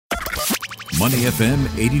Money FM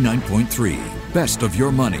 89.3. Best of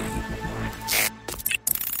your money.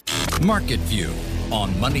 Market View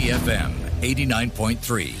on Money FM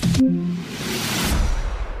 89.3.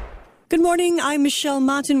 Good morning, I'm Michelle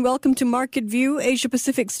Martin. Welcome to Market View. Asia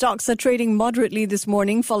Pacific stocks are trading moderately this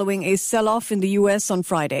morning following a sell-off in the US on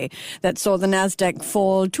Friday that saw the Nasdaq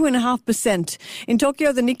fall 2.5%. In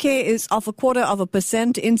Tokyo, the Nikkei is off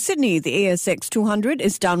 0.25%. In Sydney, the ASX 200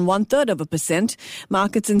 is down 0.33%.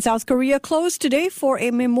 Markets in South Korea closed today for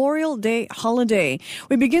a Memorial Day holiday.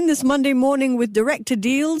 We begin this Monday morning with director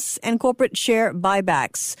deals and corporate share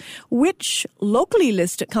buybacks. Which locally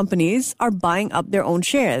listed companies are buying up their own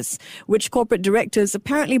shares? Which corporate directors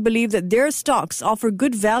apparently believe that their stocks offer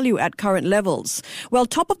good value at current levels? Well,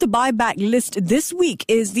 top of the buyback list this week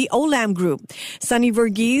is the Olam Group. Sunny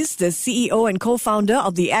Verghese, the CEO and co-founder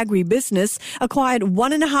of the agribusiness, acquired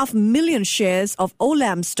 1.5 million shares of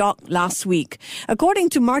Olam stock last week. According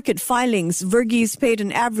to market filings, Verghese paid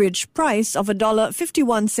an average price of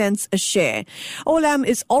 $1.51 a share. Olam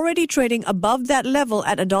is already trading above that level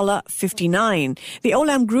at $1.59. The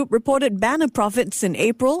Olam Group reported banner profits in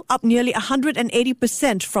April, up nearly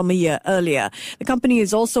 180% from a year earlier. The company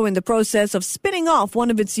is also in the process of spinning off one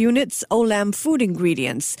of its units, Olam Food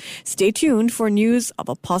Ingredients. Stay tuned for news of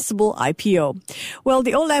a possible IPO. Well,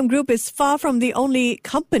 the Olam Group is far from the only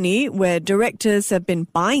company where directors have been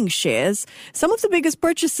buying shares. Some of the biggest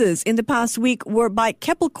purchases in the past week were by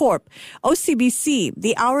Keppel Corp, OCBC,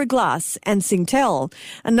 The Hourglass, and Singtel.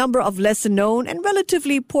 A number of lesser-known and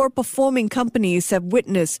relatively poor-performing companies have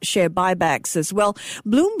witnessed share buybacks as well.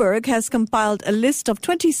 Bloomberg has compiled a list of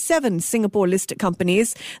 27 Singapore-listed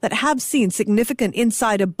companies that have seen significant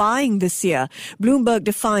insider buying this year. Bloomberg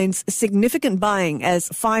defines significant buying as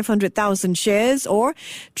 500,000 shares or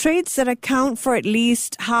trades that account for at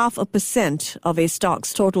least 0.5% of a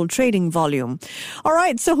stock's total trading volume. All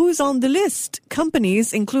right, so who's on the list?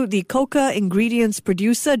 Companies include the cocoa ingredients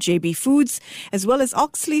producer JB Foods, as well as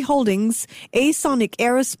Oxley Holdings, Asonic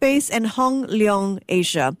Aerospace, and Hong Leong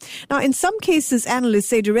Asia. Now, in some cases,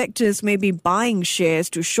 analysts say directors may be buying shares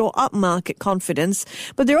to shore up market confidence,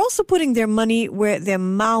 but they're also putting their money where their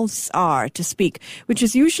mouths are, to speak, which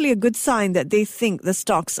is usually a good sign that they think the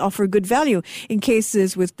stocks offer good value. In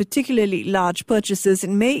cases with particularly large purchases, it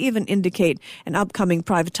may even indicate an upcoming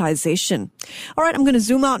privatization. All right, I'm going to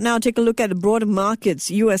zoom out now, take a look at the broader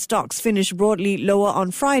markets. U.S. stocks finished broadly lower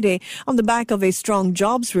on Friday on the back of a strong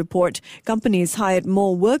jobs report. Companies hired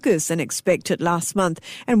more workers than expected last month.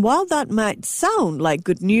 And while that might sound like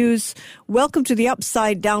good news, welcome to the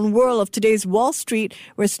upside-down whirl of today's Wall Street,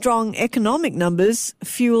 where strong economic numbers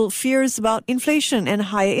fuel fears about inflation and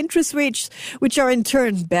higher interest rates, which are in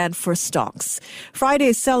turn bad for stocks.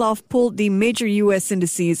 Friday's sell-off pulled the major U.S.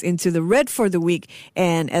 indices into the red for the week,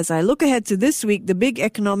 and as I look ahead to this week, the big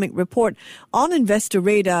economic report on investor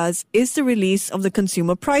radars is the release of the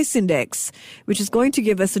Consumer Price Index, which is going to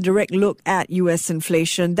give us a direct look at U.S.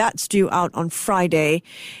 inflation. That's due out on Friday.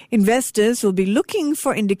 Investors will be looking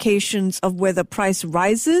for indications of whether price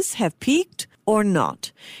rises have peaked or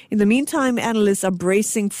not. In the meantime, analysts are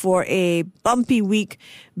bracing for a bumpy week.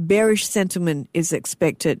 Bearish sentiment is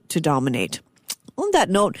expected to dominate. On that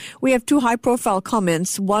note, we have two high-profile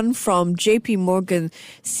comments, one from JP Morgan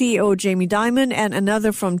CEO Jamie Dimon and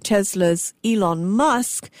another from Tesla's Elon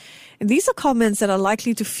Musk. And these are comments that are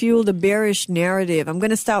likely to fuel the bearish narrative. I'm going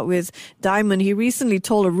to start with Dimon. He recently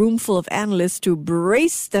told a room full of analysts to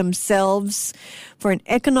brace themselves for an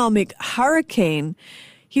economic hurricane.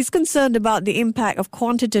 He's concerned about the impact of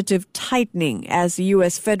quantitative tightening as the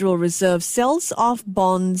U.S. Federal Reserve sells off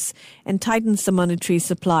bonds and tightens the monetary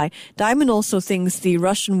supply. Dimon also thinks the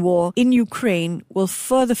Russian war in Ukraine will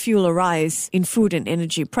further fuel a rise in food and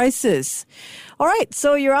energy prices. All right,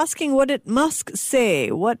 so you're asking, what did Musk say?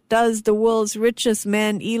 What does the world's richest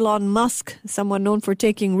man, Elon Musk, someone known for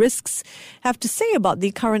taking risks, have to say about the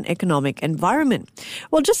current economic environment?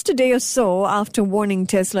 Well, just a day or so after warning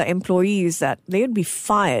Tesla employees that they would be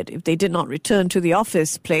fired if they did not return to the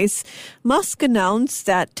office place, Musk announced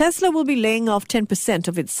that Tesla will be laying off 10%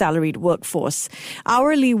 of its salaried workforce.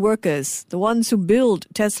 Hourly workers, the ones who build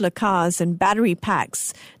Tesla cars and battery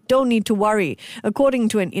packs, don't need to worry. According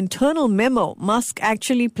to an internal memo, Musk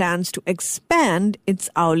actually plans to expand its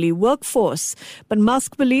hourly workforce. But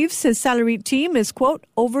Musk believes his salaried team is, quote,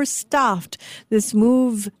 overstaffed. This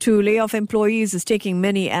move to lay off employees is taking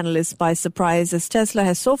many analysts by surprise, as Tesla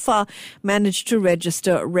has so far managed to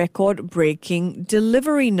register record-breaking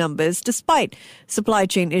delivery numbers despite supply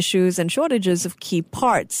chain issues and shortages of key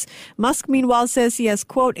parts. Musk, meanwhile, says he has,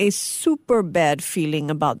 quote, a super bad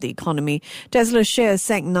feeling about the economy. Tesla shares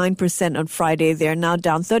sank 9% on Friday. They are now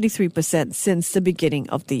down 33% since the beginning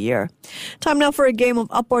of the year. Time now for a game of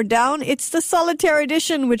up or down. It's the solitaire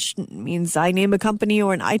edition, which means I name a company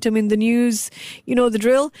or an item in the news. You know the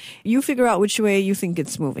drill. You figure out which way you think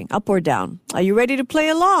it's moving, up or down. Are you ready to play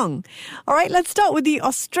along? All right, let's start with the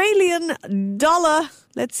Australian dollar.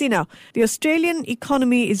 Let's see now. The Australian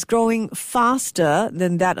economy is growing faster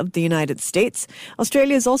than that of the United States.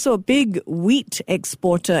 Australia is also a big wheat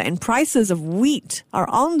exporter, and prices of wheat are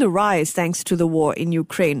on the rise thanks to the war in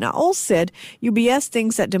Ukraine. Now, all said, UBS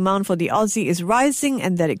thinks that demand for the Aussie is rising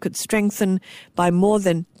and that it could strengthen by more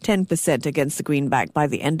than 10% against the greenback by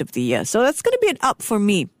the end of the year. So that's going to be an up for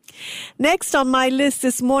me. Next on my list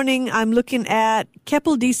this morning, I'm looking at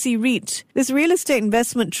Keppel DC REIT. This real estate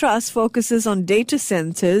investment trust focuses on data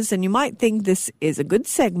centers, and you might think this is a good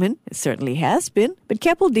segment. It certainly has been. But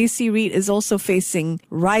Keppel DC REIT is also facing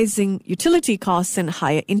rising utility costs and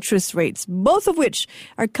higher interest rates, both of which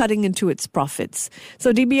are cutting into its profits.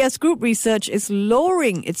 So DBS Group Research is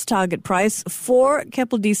lowering its target price for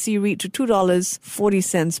Keppel DC REIT to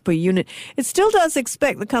 $2.40 per unit. It still does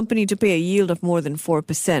expect the company to pay a yield of more than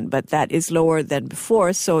 4%. But that is lower than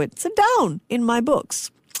before, so it's a down in my books.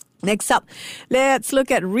 Next up, let's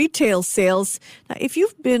look at retail sales. Now, if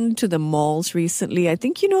you've been to the malls recently, I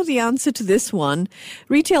think you know the answer to this one.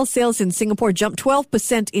 Retail sales in Singapore jumped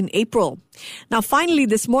 12% in April. Now, finally,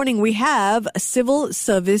 this morning, we have civil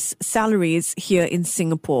service salaries here in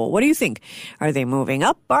Singapore. What do you think? Are they moving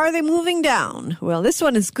up? Are they moving down? Well, this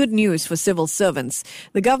one is good news for civil servants.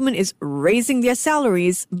 The government is raising their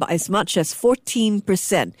salaries by as much as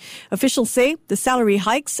 14%. Officials say the salary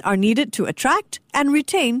hikes are needed to attract and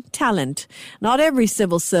retain talent. Not every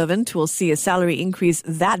civil servant will see a salary increase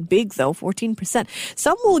that big, though, 14%.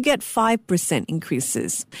 Some will get 5%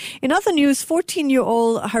 increases. In other news,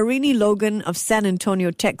 14-year-old Harini Logan of San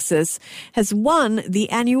Antonio, Texas, has won the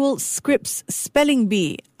annual Scripps Spelling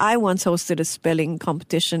Bee. I once hosted a spelling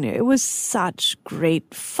competition. It was such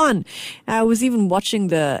great fun. I was even watching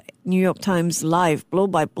the New York Times live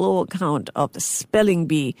blow-by-blow account of the spelling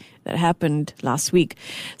bee that happened last week.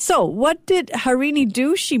 So what did Harini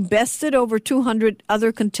do? She bested over 200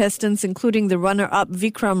 other contestants, including the runner-up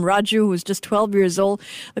Vikram Raju, who was just 12 years old.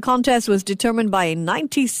 The contest was determined by a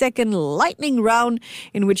 90-second lightning round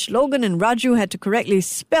in which Logan and Raju had to correctly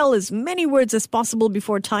spell as many words as possible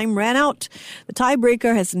before time ran out. The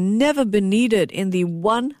tiebreaker has never been needed in the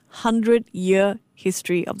 100-year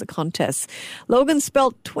history of the contest. Logan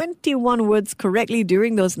spelled 21 words correctly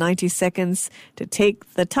during those 90 seconds to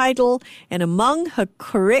take the title, and among her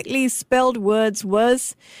correctly spelled words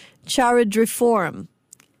was charadriform.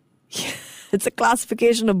 It's a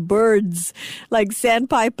classification of birds like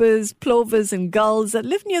sandpipers, plovers, and gulls that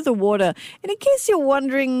live near the water. And in case you're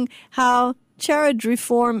wondering how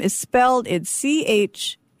charadriform is spelled, it's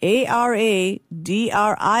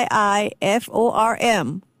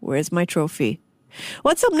CHARADRIIFORM. Where's my trophy?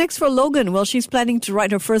 What's up next for Logan? Well, she's planning to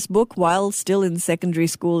write her first book while still in secondary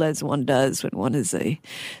school, as one does when one is a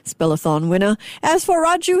Spellathon winner. As for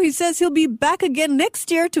Raju, he says he'll be back again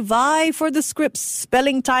next year to vie for the Scripps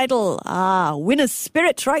spelling title. Winner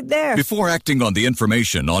spirit right there. Before acting on the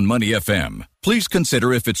information on Money FM, please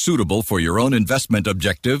consider if it's suitable for your own investment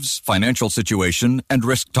objectives, financial situation, and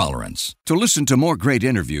risk tolerance. To listen to more great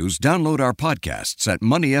interviews, download our podcasts at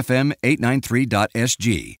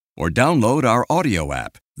moneyfm893.sg or download our audio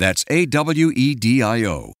app. That's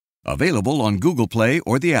AWEDIO. Available on Google Play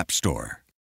or the App Store.